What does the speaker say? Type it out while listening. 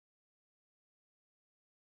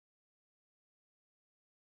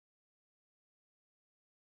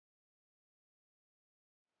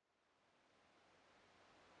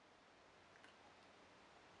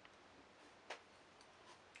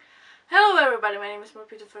everybody, my name is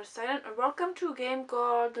Peter First Silent and welcome to a game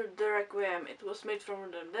called the Requiem. It was made from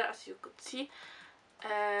random there, as you could see.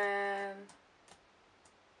 And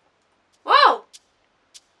whoa!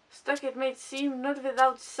 Stuck it made seem not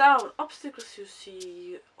without sound. Obstacles you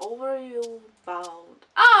see, over you bound.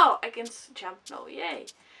 Oh, I can jump now, yay!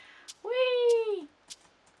 Whee!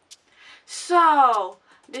 So,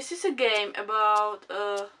 this is a game about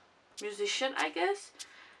a musician, I guess,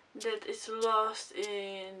 that is lost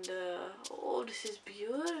in the... Oh, this is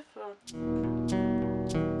beautiful.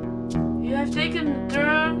 You have taken a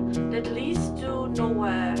turn that leads to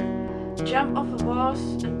nowhere. Jump off a walls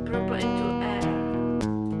and propel into air.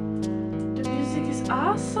 The music is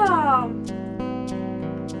awesome.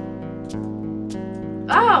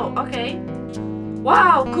 Oh, okay.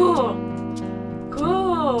 Wow, cool.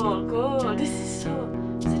 Cool. This is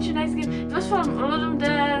such a nice game. It was from random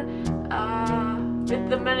there. With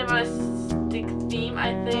the minimalistic theme,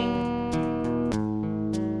 I think.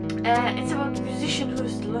 It's about a musician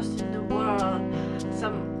who's lost in the world,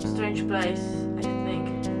 some strange place, I think.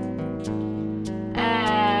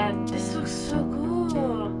 And this looks so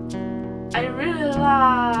cool. I really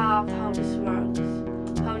love how this works,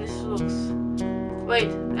 how this looks. Wait,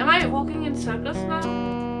 am I walking in circles now?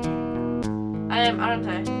 I am, aren't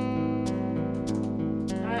I?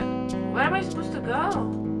 Where am I supposed to go?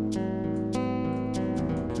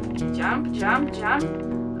 Jump.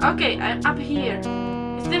 Okay, I'm up here.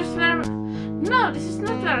 Is this where... No, this is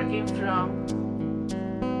not where I came from.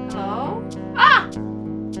 Hello? Ah!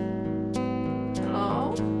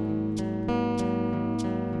 Hello?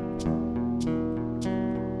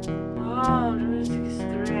 Oh, the music is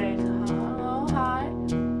great. Hello, hi.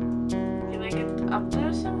 Can I get up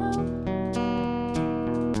there somehow?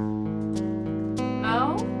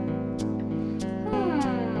 No?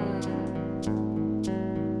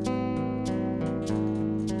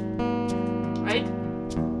 Right?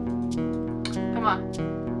 Come on.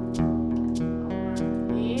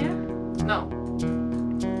 Over here? No.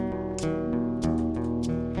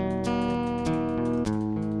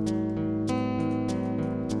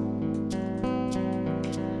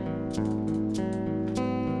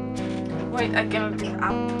 Wait, I cannot get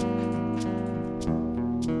up.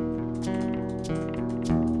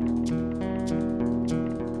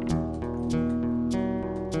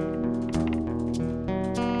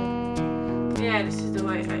 Yeah, this is the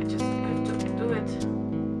way. I just have to do it.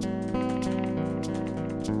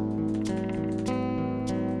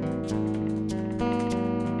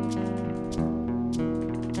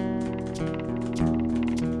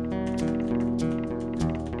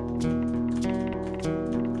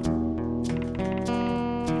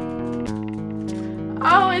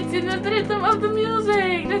 Oh, it's in the rhythm of the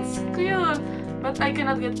music. That's cute. But I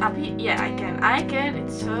cannot get up here. Yeah, I can.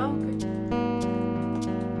 It's so good.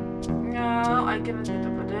 No, I cannot get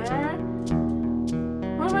over there.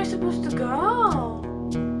 Where am I supposed to go?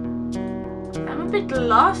 I'm a bit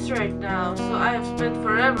lost right now, so I have spent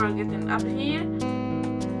forever getting up here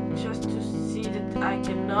just to see that I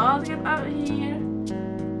cannot get up here.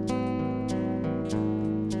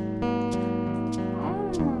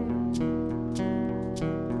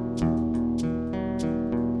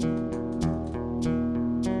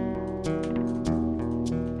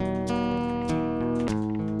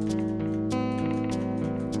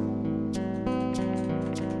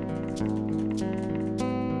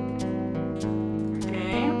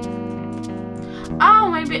 Oh,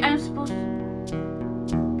 maybe I'm supposed to...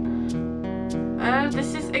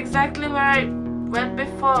 this is exactly where I went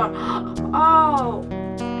before. Oh!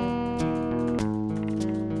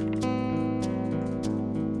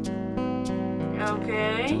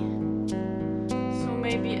 Okay. So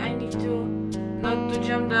maybe I need to... not to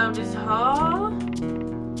jump down this hole.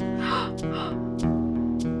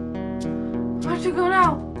 Where to go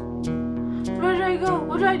now? Where do I go?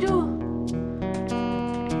 What do I do?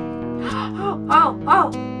 Oh,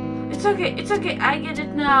 it's okay, I get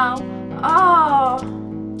it now. Oh,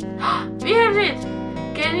 we heard it.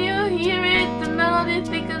 Can you hear it? The melody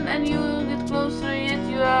thickens and you get closer, yet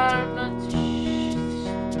you are not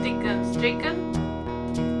stricken.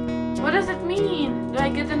 What does it mean? Do I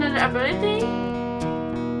get another ability?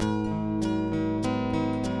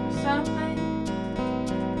 Or something?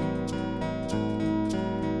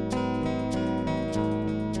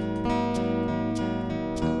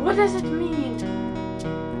 What does it mean?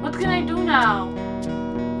 What can I do now?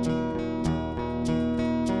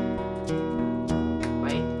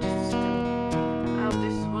 Wait, just a second. I hope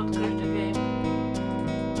this won't crash the game.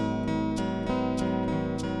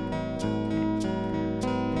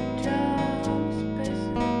 Jump, space,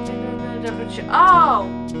 Oh!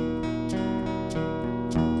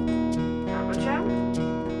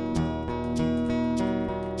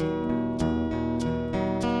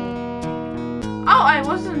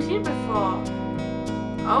 here before.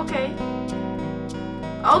 Okay.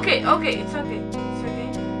 Okay, okay, it's okay. It's okay.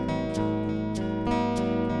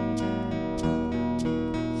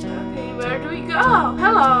 It's okay. Where do we go?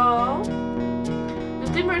 Hello. The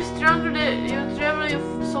timber is stronger than you travel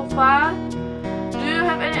so far. Do you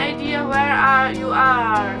have any idea where you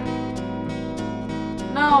are?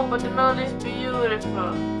 No, but the melody is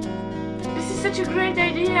beautiful. This is such a great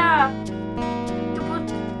idea. To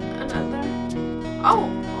put another.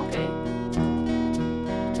 Oh, okay.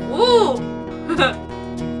 Woo!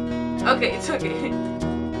 Okay, it's okay.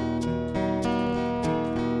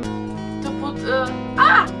 To put the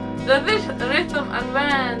rhythm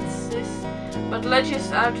advances, but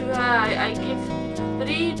ledges are too high. I give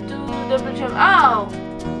 3 to double jump. Oh!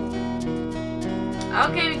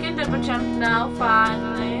 Okay, we can double jump now,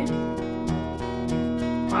 finally.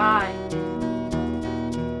 Why?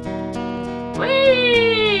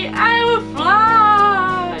 Whee! I will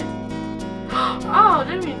fly! Oh,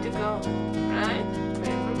 then we need to go, right?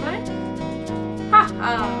 Probably.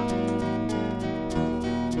 Haha!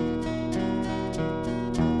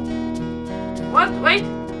 What? Wait!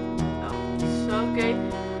 Oh, it's okay.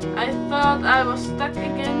 I thought I was stuck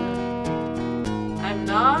again. I'm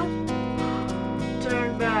not.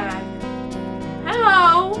 Turn back.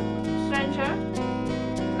 Hello, stranger.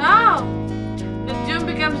 No! The tune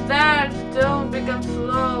becomes there, the tone becomes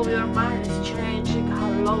slow. Your mind is changing. How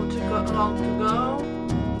long to go?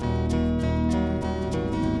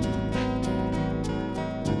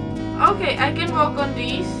 Okay, I can walk on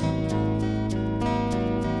these.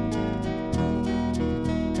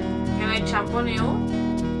 Can I jump on you?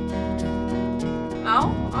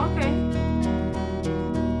 No? Okay.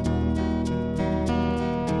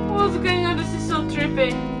 What's going on? This is so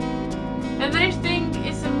trippy. Everything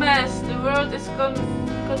is a mess. The world is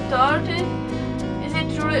contorted. Is it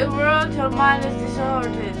truly a world? Your mind is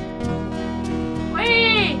disordered.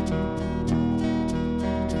 Wait!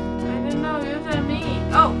 I don't know. You tell me.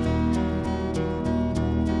 Oh!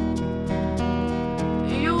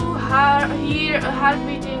 You hear a heart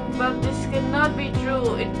beating, but this cannot be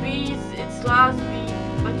true. It beats its last beat,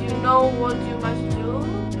 but you know what you must do?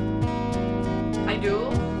 I do?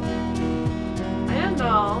 I don't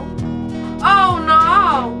know. Oh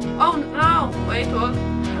no! Oh no! Wait, what?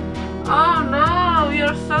 Oh no!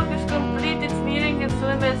 Your song is complete, it's nearing its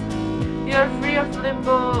limits. You are free of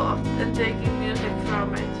limbo and taking music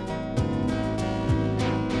from it.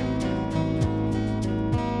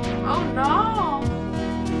 Oh no!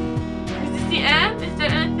 Is this the end? Is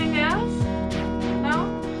there anything else? No?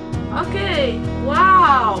 Okay!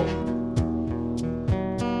 Wow!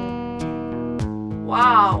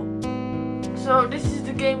 Wow! So this is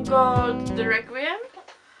the game called the Requiem,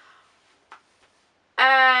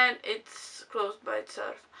 and it's closed by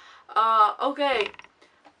itself. Okay,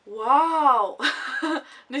 wow,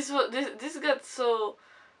 this got so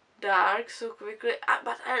dark so quickly,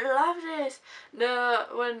 but I love this.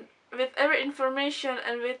 With every information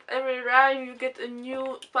and with every rhyme, you get a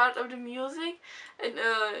new part of the music and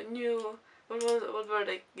a new what were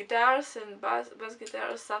they, guitars and bass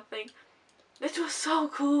guitar or something. That was so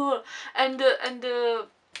cool, and the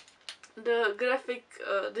graphic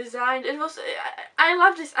design. It was. I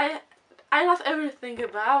love this. I love everything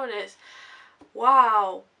about this.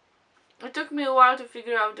 Wow! It took me a while to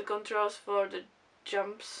figure out the controls for the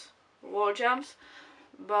jumps, wall jumps,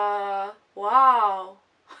 but wow!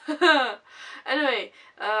 Anyway,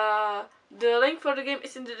 the link for the game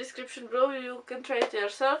is in the description below. You can try it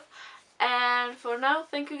yourself. And for now,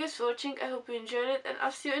 thank you guys for watching. I hope you enjoyed it, and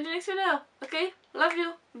I'll see you in the next video. Okay? Love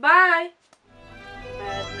you. Bye!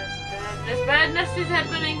 Badness is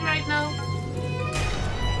happening right now.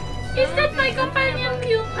 Is that my companion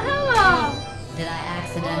cube? Hello! Did I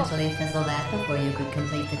accidentally fizzle that before you could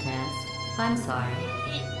complete the test? I'm sorry.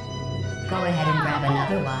 Go ahead and grab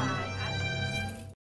another one.